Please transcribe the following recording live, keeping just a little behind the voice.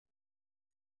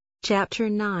Chapter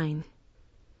 9.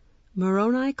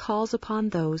 Moroni calls upon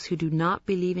those who do not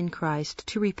believe in Christ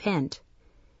to repent.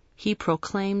 He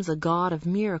proclaims a God of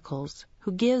miracles,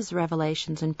 who gives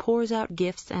revelations and pours out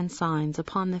gifts and signs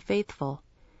upon the faithful.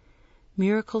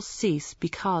 Miracles cease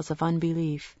because of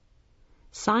unbelief.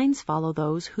 Signs follow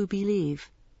those who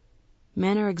believe.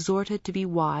 Men are exhorted to be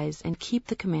wise and keep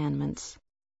the commandments.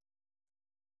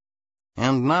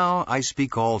 And now I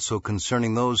speak also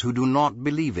concerning those who do not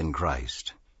believe in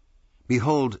Christ.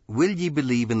 Behold, will ye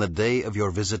believe in the day of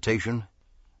your visitation?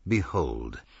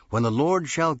 Behold, when the Lord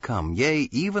shall come, yea,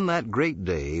 even that great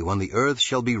day, when the earth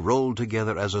shall be rolled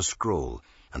together as a scroll,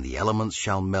 and the elements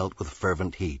shall melt with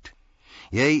fervent heat.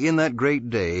 Yea, in that great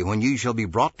day, when ye shall be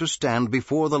brought to stand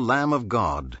before the Lamb of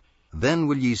God, then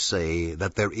will ye say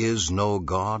that there is no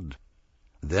God?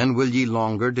 Then will ye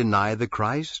longer deny the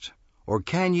Christ? Or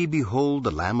can ye behold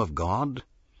the Lamb of God?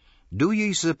 Do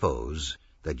ye suppose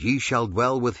that ye shall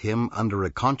dwell with him under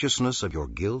a consciousness of your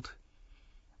guilt?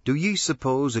 Do ye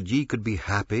suppose that ye could be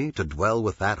happy to dwell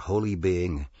with that holy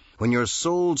being, when your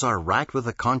souls are racked with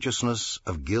a consciousness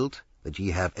of guilt that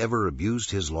ye have ever abused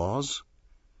his laws?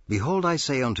 Behold, I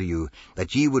say unto you,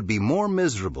 that ye would be more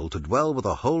miserable to dwell with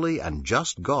a holy and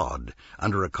just God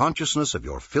under a consciousness of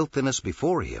your filthiness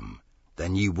before him,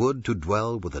 than ye would to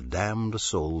dwell with the damned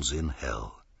souls in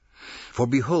hell. For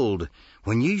behold,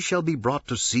 when ye shall be brought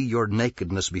to see your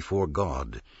nakedness before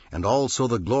God, and also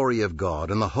the glory of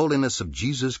God and the holiness of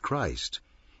Jesus Christ,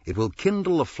 it will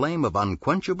kindle a flame of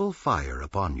unquenchable fire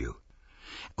upon you.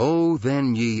 O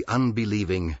then, ye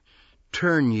unbelieving,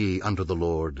 turn ye unto the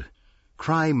Lord,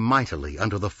 cry mightily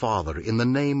unto the Father in the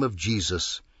name of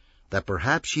Jesus, that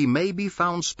perhaps ye may be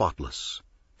found spotless,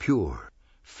 pure,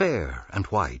 fair, and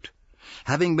white,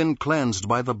 having been cleansed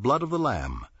by the blood of the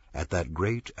Lamb at that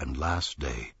great and last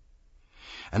day.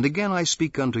 And again I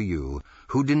speak unto you,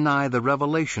 who deny the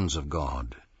revelations of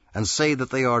God, and say that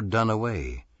they are done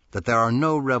away, that there are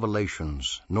no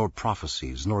revelations, nor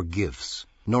prophecies, nor gifts,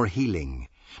 nor healing,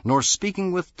 nor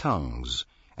speaking with tongues,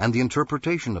 and the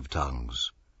interpretation of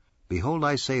tongues. Behold,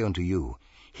 I say unto you,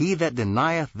 he that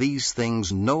denieth these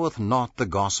things knoweth not the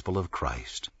gospel of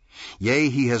Christ. Yea,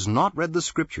 he has not read the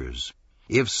Scriptures.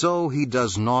 If so, he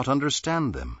does not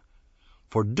understand them.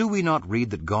 For do we not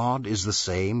read that God is the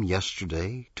same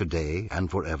yesterday, today,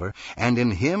 and forever, and in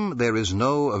him there is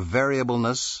no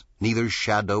variableness, neither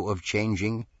shadow of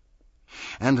changing?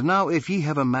 And now if ye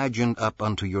have imagined up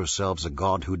unto yourselves a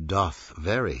God who doth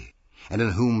vary, and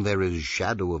in whom there is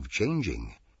shadow of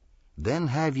changing, then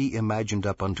have ye imagined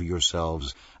up unto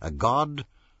yourselves a God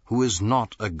who is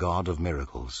not a God of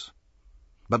miracles.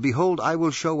 But behold, I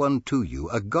will show unto you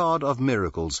a God of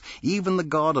miracles, even the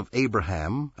God of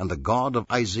Abraham, and the God of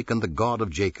Isaac, and the God of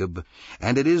Jacob.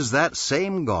 And it is that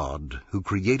same God who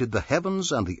created the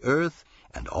heavens and the earth,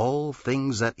 and all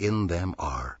things that in them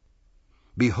are.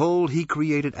 Behold, he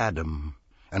created Adam,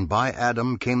 and by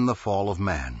Adam came the fall of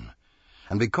man.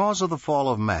 And because of the fall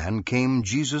of man came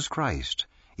Jesus Christ,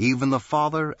 even the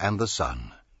Father and the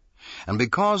Son. And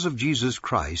because of Jesus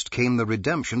Christ came the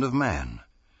redemption of man.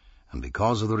 And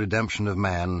because of the redemption of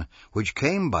man, which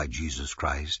came by Jesus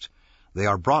Christ, they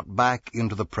are brought back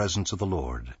into the presence of the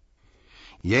Lord.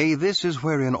 Yea, this is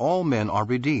wherein all men are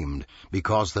redeemed,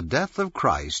 because the death of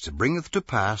Christ bringeth to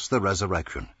pass the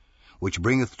resurrection, which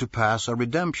bringeth to pass a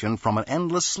redemption from an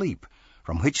endless sleep,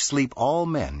 from which sleep all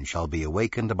men shall be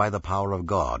awakened by the power of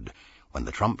God, when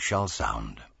the trump shall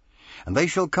sound. And they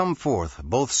shall come forth,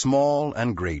 both small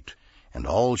and great, and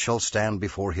all shall stand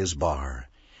before his bar,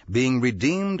 being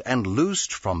redeemed and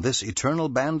loosed from this eternal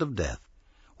band of death,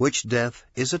 which death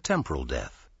is a temporal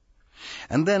death.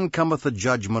 And then cometh the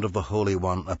judgment of the Holy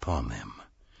One upon them.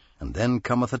 And then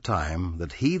cometh a time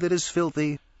that he that is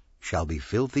filthy shall be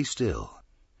filthy still,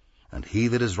 and he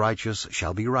that is righteous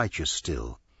shall be righteous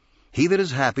still. He that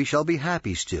is happy shall be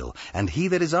happy still, and he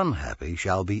that is unhappy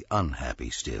shall be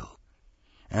unhappy still.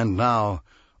 And now,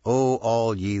 O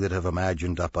all ye that have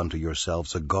imagined up unto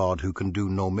yourselves a God who can do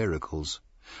no miracles,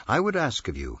 I would ask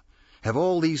of you, have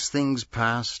all these things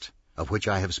passed, of which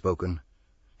I have spoken?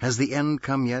 Has the end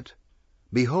come yet?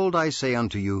 Behold, I say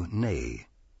unto you, Nay.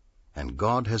 And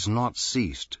God has not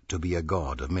ceased to be a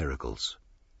God of miracles.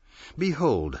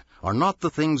 Behold, are not the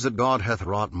things that God hath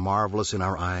wrought marvelous in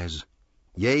our eyes?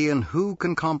 Yea, and who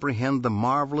can comprehend the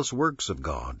marvelous works of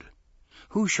God?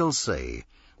 Who shall say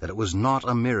that it was not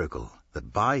a miracle,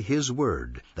 that by his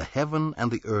word the heaven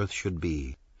and the earth should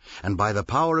be? And by the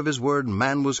power of his word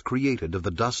man was created of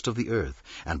the dust of the earth,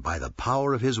 and by the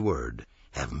power of his word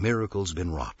have miracles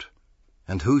been wrought.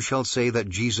 And who shall say that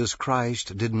Jesus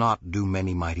Christ did not do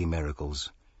many mighty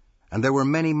miracles? And there were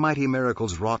many mighty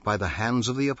miracles wrought by the hands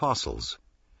of the apostles.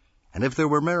 And if there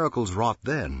were miracles wrought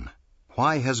then,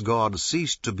 why has God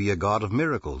ceased to be a God of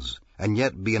miracles, and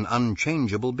yet be an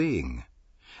unchangeable being?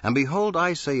 And behold,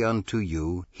 I say unto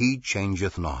you, he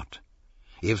changeth not.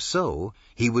 If so,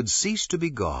 he would cease to be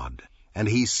God, and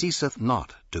he ceaseth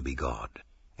not to be God,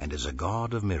 and is a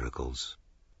God of miracles.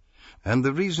 And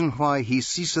the reason why he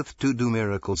ceaseth to do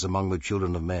miracles among the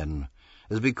children of men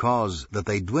is because that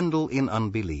they dwindle in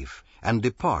unbelief, and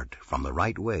depart from the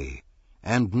right way,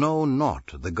 and know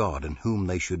not the God in whom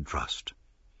they should trust.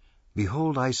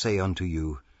 Behold, I say unto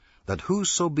you, that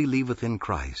whoso believeth in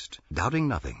Christ, doubting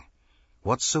nothing,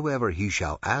 whatsoever he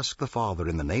shall ask the Father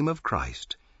in the name of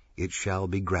Christ, it shall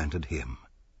be granted him.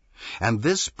 And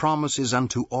this promise is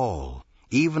unto all,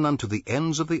 even unto the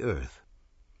ends of the earth.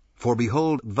 For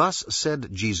behold, thus said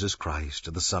Jesus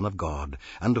Christ, the Son of God,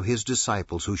 unto his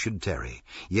disciples who should tarry,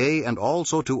 yea, and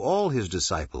also to all his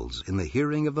disciples in the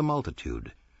hearing of the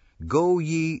multitude, Go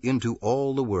ye into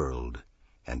all the world,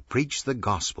 and preach the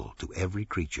gospel to every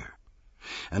creature.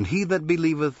 And he that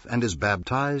believeth and is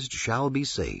baptized shall be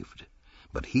saved,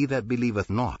 but he that believeth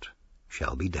not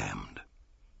shall be damned.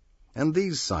 And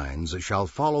these signs shall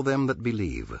follow them that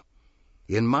believe.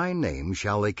 In my name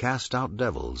shall they cast out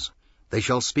devils, they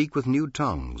shall speak with new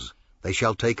tongues, they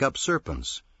shall take up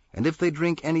serpents, and if they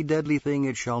drink any deadly thing,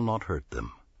 it shall not hurt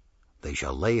them. They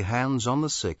shall lay hands on the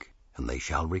sick, and they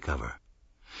shall recover.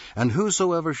 And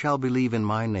whosoever shall believe in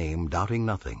my name, doubting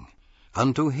nothing,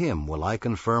 unto him will I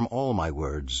confirm all my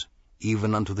words,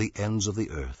 even unto the ends of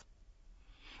the earth.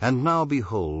 And now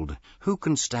behold, who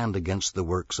can stand against the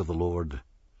works of the Lord?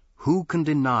 Who can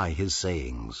deny his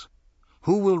sayings?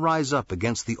 Who will rise up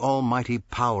against the almighty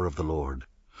power of the Lord?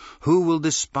 Who will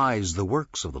despise the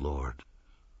works of the Lord?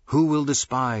 Who will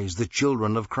despise the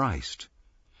children of Christ?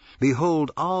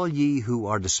 Behold, all ye who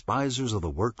are despisers of the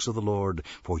works of the Lord,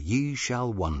 for ye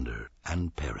shall wonder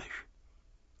and perish.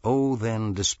 O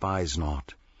then despise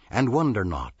not, and wonder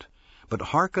not, but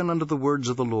hearken unto the words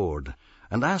of the Lord,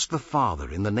 and ask the Father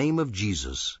in the name of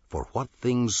Jesus, for what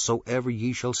things soever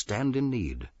ye shall stand in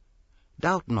need.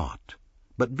 Doubt not,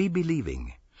 but be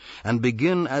believing, and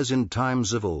begin as in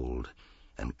times of old,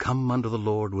 and come unto the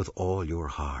Lord with all your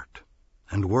heart,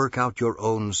 and work out your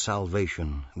own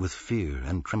salvation with fear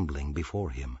and trembling before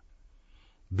him.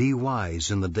 Be wise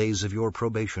in the days of your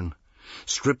probation.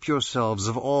 Strip yourselves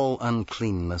of all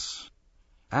uncleanness.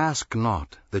 Ask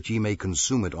not that ye may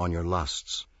consume it on your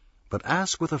lusts, but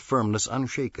ask with a firmness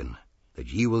unshaken, that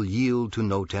ye will yield to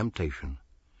no temptation,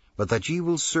 but that ye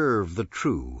will serve the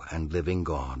true and living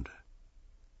God.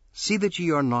 See that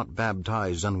ye are not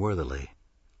baptized unworthily.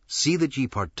 See that ye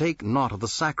partake not of the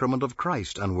sacrament of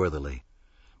Christ unworthily,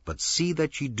 but see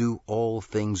that ye do all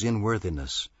things in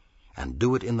worthiness, and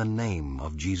do it in the name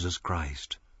of Jesus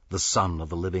Christ, the Son of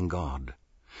the living God.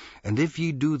 And if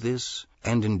ye do this,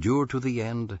 and endure to the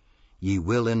end, ye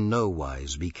will in no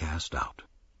wise be cast out.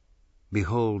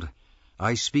 Behold,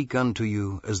 I speak unto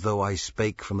you as though I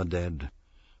spake from the dead,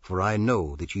 for I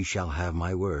know that ye shall have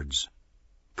my words.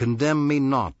 Condemn me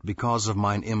not because of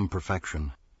mine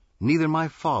imperfection, neither my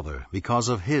Father because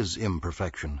of his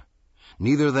imperfection,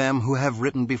 neither them who have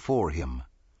written before him,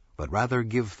 but rather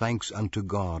give thanks unto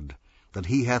God, that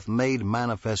he hath made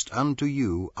manifest unto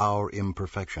you our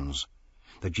imperfections,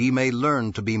 that ye may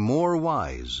learn to be more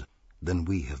wise than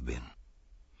we have been.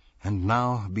 And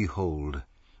now, behold,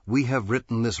 we have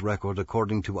written this record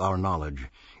according to our knowledge,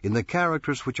 in the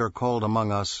characters which are called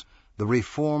among us the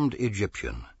reformed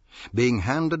Egyptian, being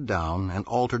handed down and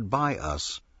altered by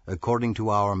us according to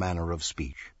our manner of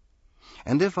speech.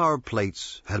 And if our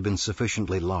plates had been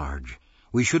sufficiently large,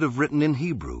 we should have written in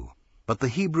Hebrew, but the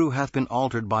Hebrew hath been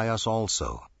altered by us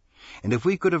also. And if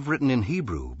we could have written in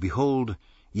Hebrew, behold,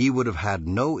 ye would have had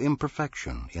no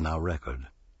imperfection in our record.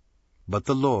 But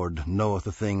the Lord knoweth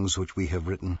the things which we have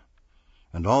written,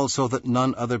 and also that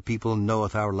none other people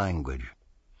knoweth our language.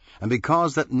 And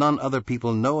because that none other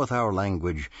people knoweth our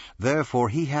language, therefore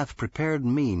he hath prepared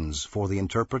means for the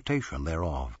interpretation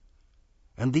thereof.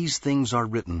 And these things are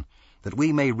written, that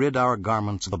we may rid our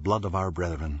garments of the blood of our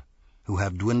brethren, who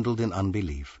have dwindled in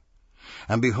unbelief.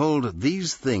 And behold,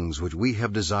 these things which we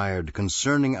have desired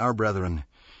concerning our brethren,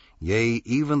 yea,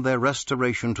 even their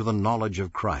restoration to the knowledge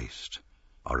of Christ,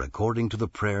 are according to the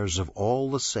prayers of all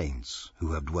the saints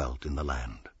who have dwelt in the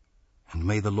land. And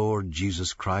may the Lord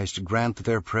Jesus Christ grant that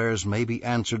their prayers may be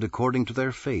answered according to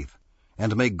their faith,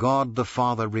 and may God the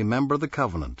Father remember the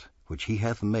covenant which he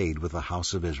hath made with the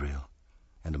house of Israel,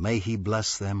 and may he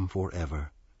bless them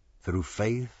forever, through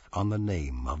faith on the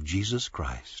name of Jesus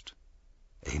Christ.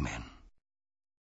 Amen.